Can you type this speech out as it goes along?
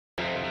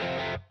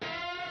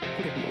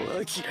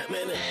も諦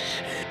めね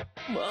え。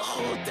魔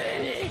法帝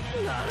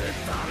になる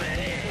ため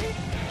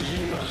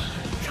に今こ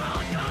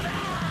こだ。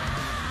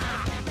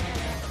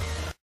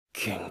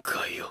限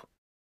界を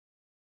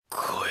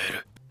超え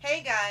る。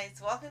 Hey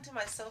guys, welcome to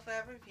my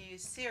SOFHAB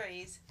Reviews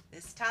series.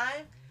 This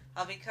time,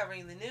 I'll be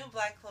covering the new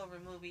Black Clover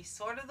movie,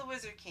 Sword of the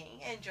Wizard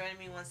King, and joining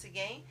me once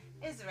again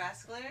is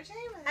Rascal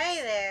Entertainment.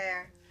 Hey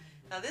there!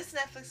 Now, this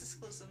Netflix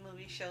exclusive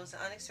movie shows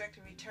the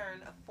unexpected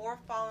return of 4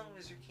 fallen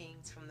Wizard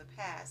Kings from the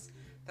past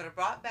that are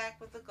brought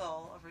back with the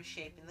goal of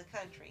reshaping the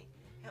country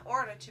in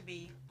order to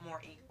be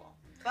more equal.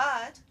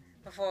 But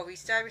before we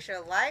start, be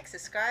sure to like,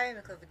 subscribe,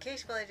 and click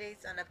notification bell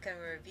updates on upcoming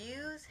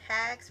reviews,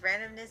 hacks,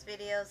 randomness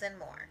videos, and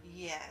more.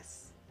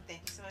 yes,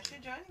 thank you so much for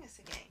joining us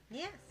again.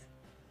 Yes.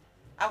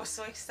 I was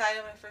so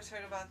excited when I first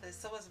heard about this.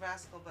 So was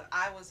Rascal, but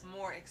I was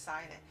more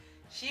excited.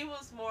 She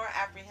was more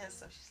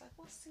apprehensive. She's like,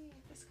 we'll see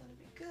if it's going to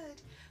be good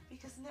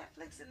because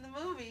Netflix in the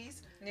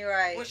movies. You're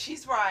right. Well,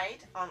 she's right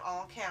on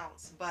all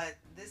counts, but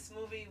this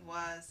movie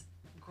was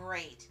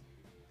great.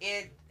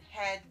 It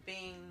had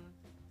been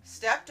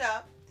stepped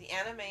up, the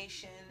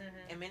animation,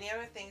 and many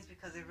other things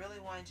because they really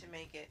wanted to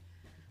make it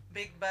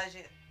big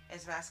budget,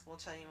 as Rascal will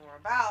tell you more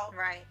about.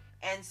 Right.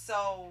 And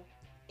so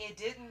it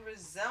didn't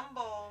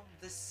resemble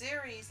the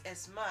series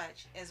as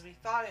much as we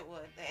thought it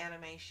would, the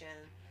animation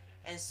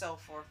and so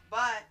forth.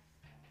 But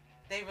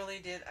they really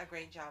did a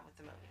great job with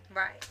the movie.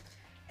 Right.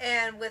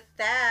 And with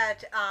that,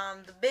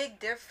 the big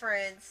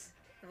difference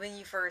when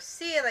you first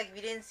see it, like if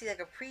you didn't see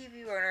like a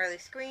preview or an early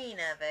screen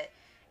of it,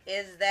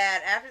 is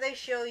that after they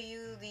show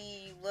you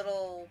the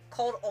little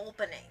cold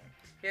opening,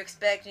 you're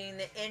expecting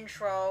the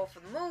intro for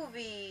the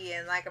movie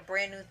and like a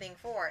brand new thing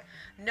for it.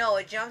 No,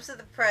 it jumps to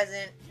the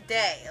present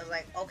day. I was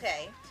like,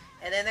 okay.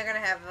 And then they're going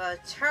to have a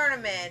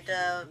tournament,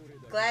 a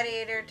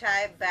gladiator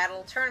type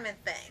battle tournament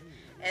thing.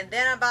 And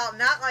then about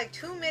not like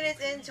 2 minutes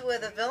into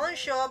it, the villains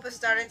show up and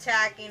start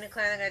attacking and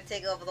claiming they're going to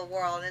take over the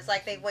world. And it's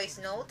like they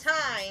waste no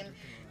time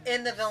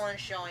in the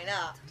villains showing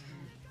up.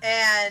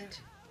 And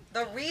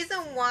the reason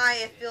why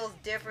it feels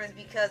different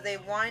is because they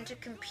wanted to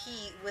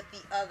compete with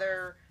the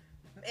other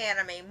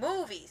anime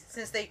movies.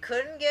 Since they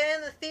couldn't get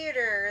in the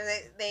theater,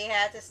 they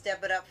had to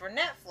step it up for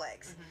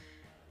Netflix.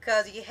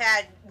 Because you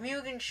had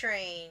Mugen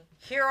Train,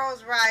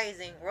 Heroes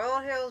Rising, Royal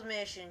Heroes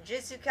Mission,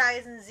 Jujutsu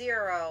Kaisen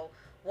Zero,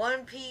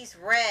 One Piece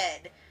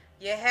Red.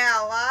 You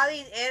had a lot of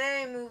these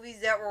anime movies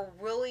that were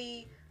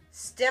really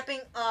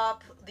stepping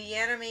up the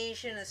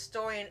animation, the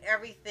story, and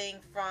everything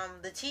from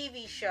the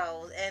TV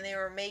shows. And they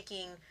were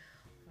making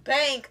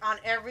bank on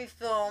every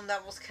film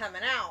that was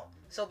coming out.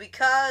 So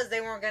because they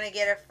weren't going to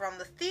get it from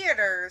the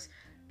theaters,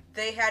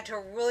 they had to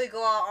really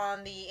go out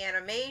on the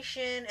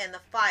animation and the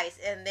fights.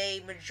 And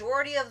the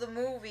majority of the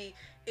movie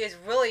is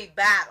really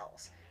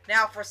battles.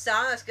 Now, for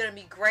some, that's going to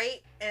be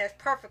great and it's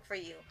perfect for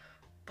you.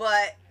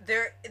 But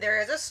there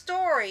is a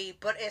story,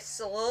 but it's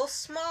a little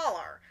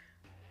smaller.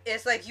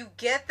 It's like you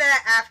get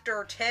that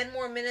after 10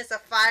 more minutes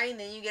of fighting,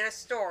 then you get a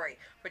story.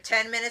 For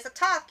 10 minutes of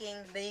talking,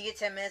 then you get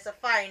 10 minutes of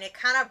fighting. It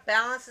kind of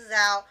balances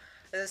out.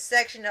 There's a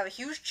section of a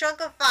huge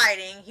chunk of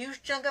fighting,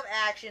 huge chunk of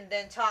action,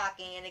 then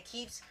talking, and it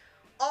keeps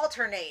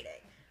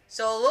alternating.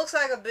 So it looks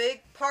like a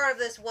big part of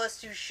this was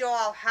to show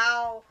off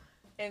how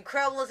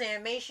incredible this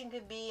animation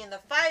could be and the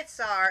fights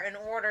are in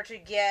order to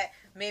get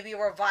maybe a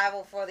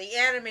revival for the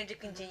anime to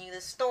continue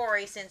the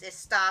story since it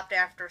stopped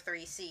after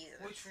 3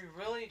 seasons. Which we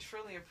really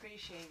truly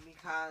appreciate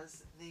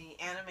because the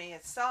anime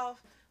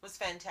itself was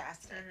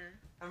fantastic.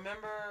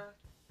 Remember,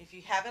 if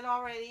you haven't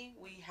already,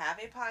 we have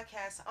a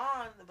podcast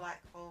on the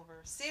Black Clover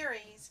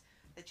series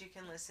that you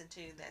can listen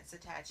to that's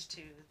attached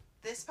to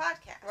this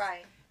podcast.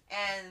 Right.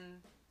 And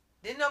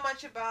didn't know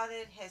much about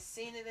it, has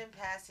seen it in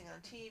passing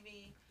on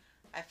TV.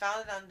 I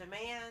found it on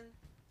demand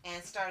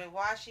and started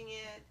watching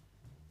it.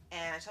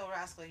 And I told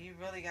Rascal, you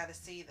really got to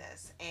see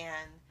this.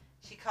 And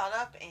she caught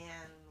up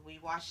and we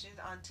watched it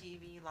on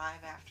TV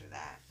live after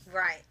that.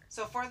 Right.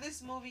 So for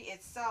this movie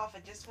itself, I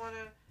just want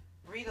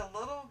to read a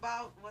little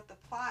about what the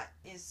plot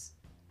is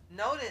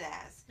noted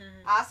as.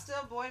 Asta,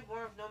 a boy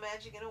born with no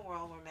magic in a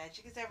world where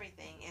magic is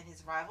everything, and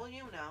his rival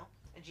Yuno,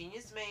 a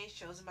genius mage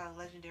chosen by the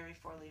legendary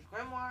four-leaf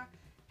grimoire,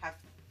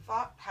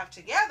 have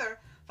together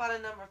fought a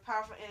number of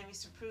powerful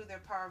enemies to prove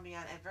their power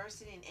beyond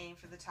adversity and aim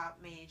for the top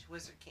mage,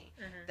 Wizard King.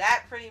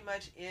 That pretty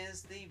much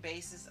is the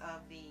basis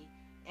of the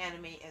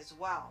anime as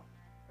well.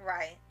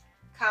 Right.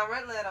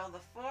 Comrade Leto, the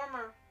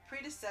former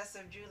predecessor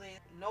of Julius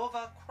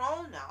Nova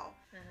Chrono,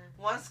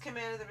 once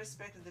commanded the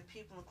respect of the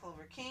people in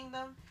Clover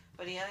Kingdom,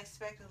 but he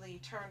unexpectedly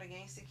turned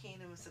against the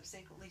kingdom and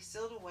subsequently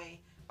sealed away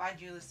by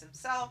Julius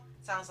himself.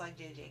 Sounds like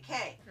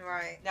JJK.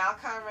 Right. Now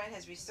Conrad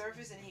has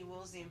resurfaced and he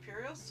wields the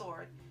Imperial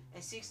Sword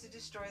and seeks to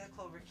destroy the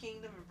Clover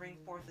Kingdom and bring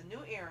forth a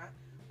new era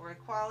where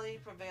equality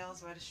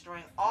prevails by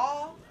destroying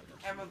all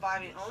and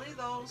reviving only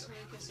those whom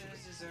he considers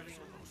deserving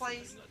of a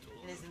place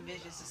in his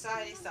envisioned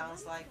society.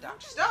 Sounds like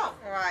Dr. Stone.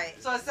 Right.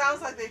 So it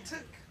sounds like they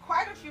took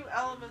quite a few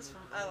elements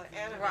from other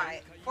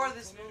anime for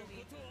this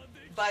movie,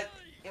 but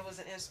it was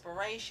an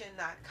inspiration,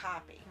 not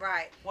copy.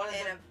 Right.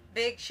 And a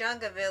big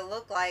chunk of it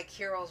looked like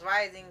Heroes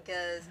Rising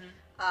because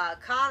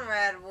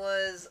Conrad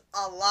was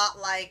a lot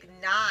like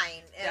 9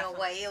 in Definitely. a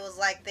way. It was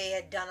like they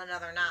had done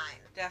another 9.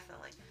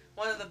 Definitely.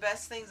 One of the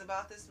best things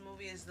about this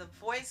movie is the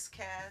voice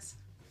cast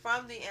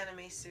from the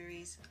anime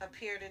series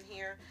appeared in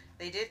here.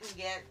 They didn't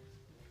get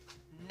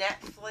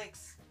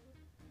Netflix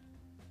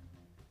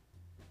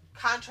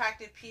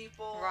contracted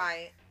people,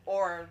 Right.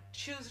 or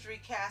choose to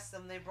recast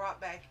them. They brought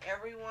back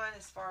everyone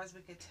as far as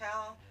we could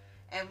tell,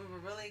 and we were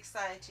really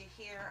excited to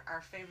hear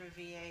our favorite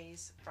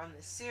VAs from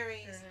this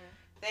series.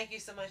 Mm-hmm. Thank you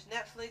so much,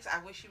 Netflix.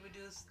 I wish you would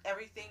do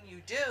everything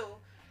you do.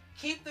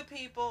 Keep the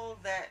people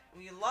that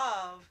we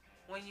love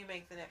when you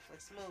make the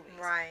Netflix movies.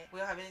 Right. We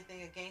don't have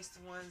anything against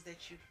the ones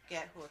that you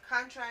get who are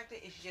contracted.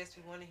 It's just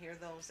we want to hear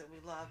those that we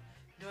love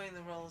doing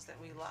the roles that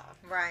we love.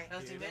 Right.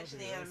 As you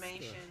mentioned, the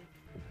animation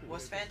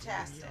was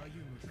fantastic.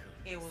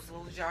 It was a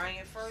little jarring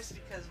at first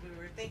because we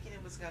were thinking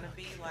it was going to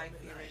be like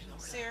the original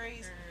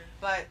series. Mm-hmm.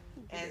 But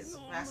as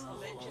Rascal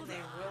mentioned, they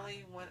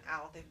really went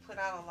out. They put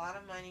out a lot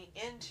of money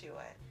into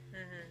it,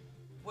 Mm-hmm.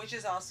 which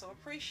is also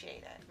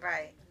appreciated.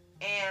 Right.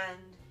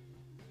 And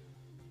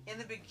in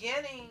the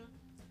beginning,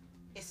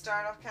 it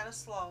started off kind of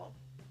slow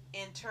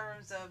in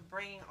terms of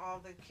bringing all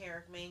the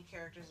main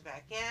characters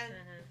back in.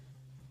 Mm-hmm.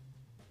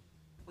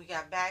 We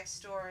got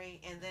backstory,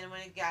 and then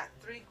when it got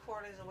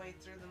 3/4 of the way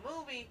through the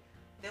movie,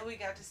 then we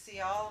got to see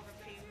all of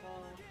the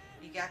people.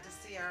 You got to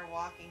see our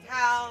walking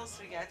house.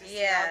 We got to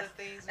see all the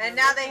things. And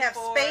now they have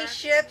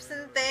spaceships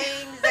and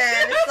things,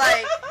 and it's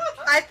like,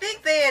 I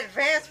think they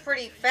advanced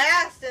pretty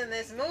fast in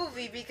this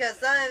movie because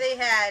suddenly they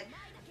had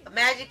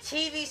magic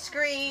TV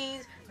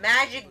screens,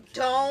 magic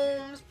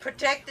domes,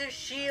 protective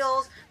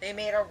shields. They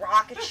made a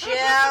rocket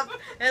ship.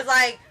 It's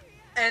like,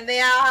 and they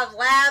now have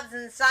labs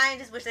and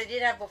scientists, which they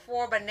did have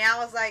before, but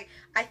now it's like,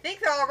 I think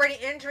they're already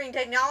entering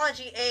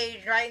technology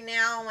age right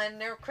now, and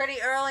they're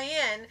pretty early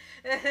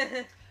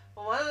in.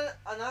 Well,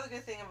 another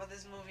good thing about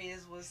this movie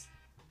was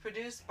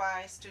produced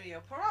by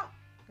Studio Pierrot.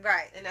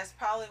 Right. And that's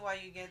probably why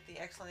you get the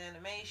excellent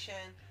animation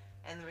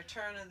and the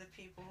return of the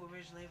people who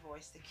originally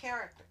voiced the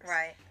characters.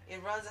 Right.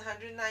 It runs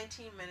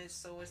 119 minutes,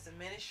 so it's a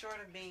minute short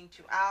of being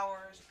 2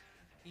 hours.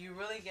 You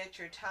really get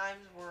your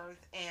time's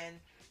worth, and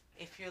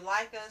if you're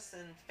like us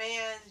and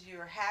fans,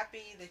 you're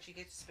happy that you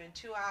get to spend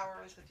 2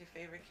 hours with your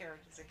favorite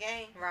characters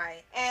again.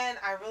 Right. And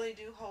I really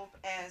do hope,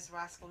 as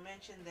Rascal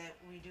mentioned, that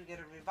we do get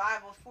a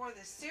revival for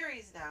this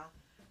series now,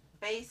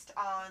 based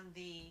on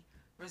the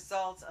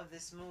results of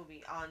this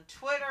movie. On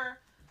Twitter,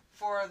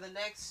 for the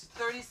next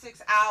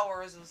 36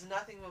 hours, it was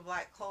nothing but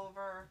Black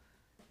Clover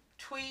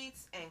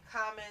tweets and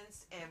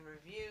comments and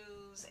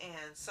reviews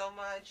and so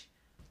much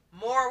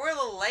more. We're a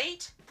little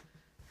late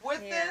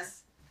with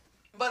this,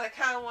 but I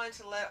kind of wanted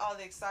to let all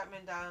the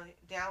excitement down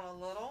a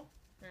little,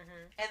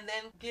 and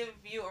then give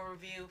you a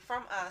review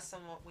from us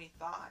on what we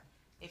thought.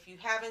 If you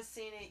haven't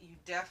seen it, you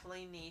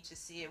definitely need to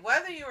see it.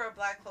 Whether you're a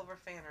Black Clover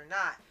fan or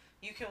not,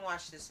 you can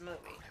watch this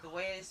movie. The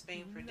way it's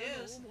being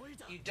produced,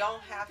 you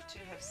don't have to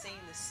have seen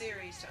the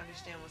series to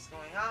understand what's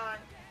going on.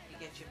 You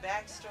get your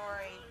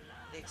backstory,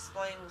 they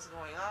explain what's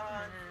going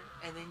on,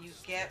 and then you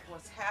get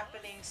what's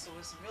happening. So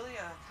it's really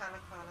a kind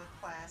of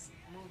class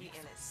movie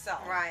in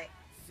itself. Right.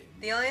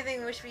 The only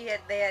thing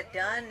they had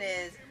done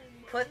is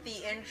put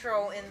the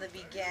intro in the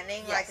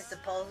beginning, like it's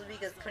supposed to be,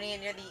 because putting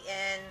it near the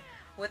end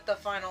with the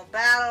final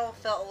battle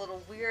felt a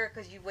little weird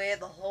because you waited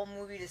the whole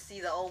movie to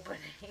see the opening.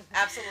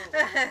 Absolutely.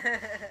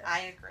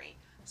 I agree.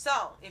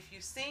 So, if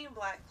you've seen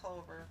Black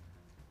Clover,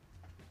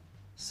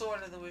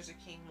 Sword of the Wizard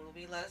King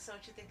movie, let us know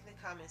what you think in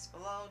the comments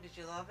below. Did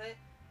you love it?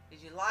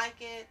 Did you like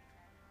it?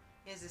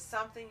 Is it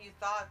something you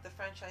thought the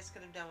franchise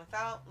could have done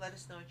without? Let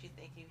us know what you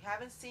think. If you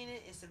haven't seen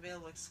it, it's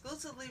available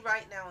exclusively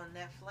right now on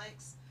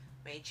Netflix.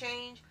 May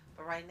change,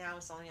 but right now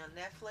it's only on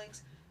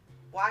Netflix.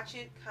 Watch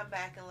it, come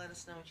back, and let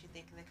us know what you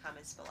think in the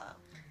comments below.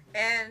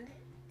 And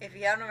if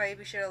you haven't already,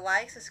 be sure to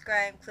like,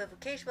 subscribe, click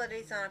notification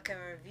updates on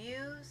upcoming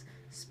reviews,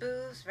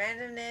 spoofs,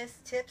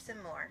 randomness, tips,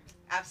 and more.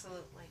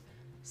 Absolutely.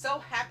 So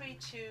happy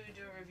to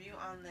do a review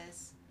on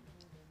this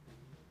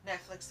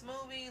Netflix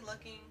movie.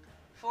 Looking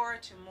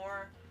forward to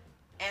more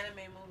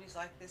anime movies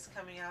like this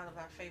coming out of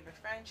our favorite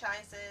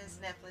franchises.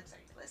 Netflix, are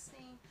you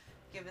listening?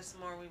 Give us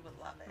more, we would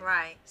love it.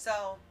 Right.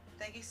 So,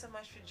 thank you so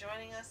much for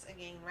joining us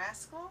again,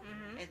 Rascal.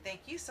 And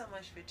thank you so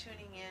much for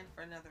tuning in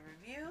for another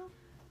review.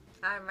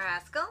 I'm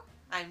Rascal.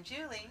 I'm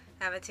Julie.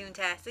 Have a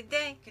toontastic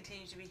day.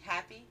 Continue to be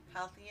happy,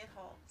 healthy, and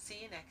whole.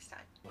 See you next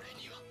time.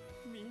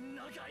 みん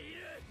ながい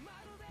る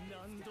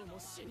何度も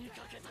死に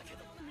かけたけ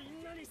どみ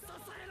んなに支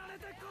えられ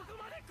てここ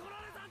まで来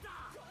られたんだ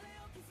俺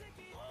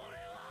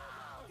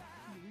は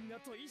みんな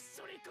と一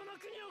緒にこの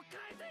国を変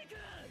えていく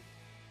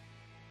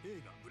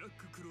映画「ブラッ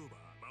ククローバ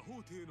ー魔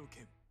法帝の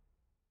剣」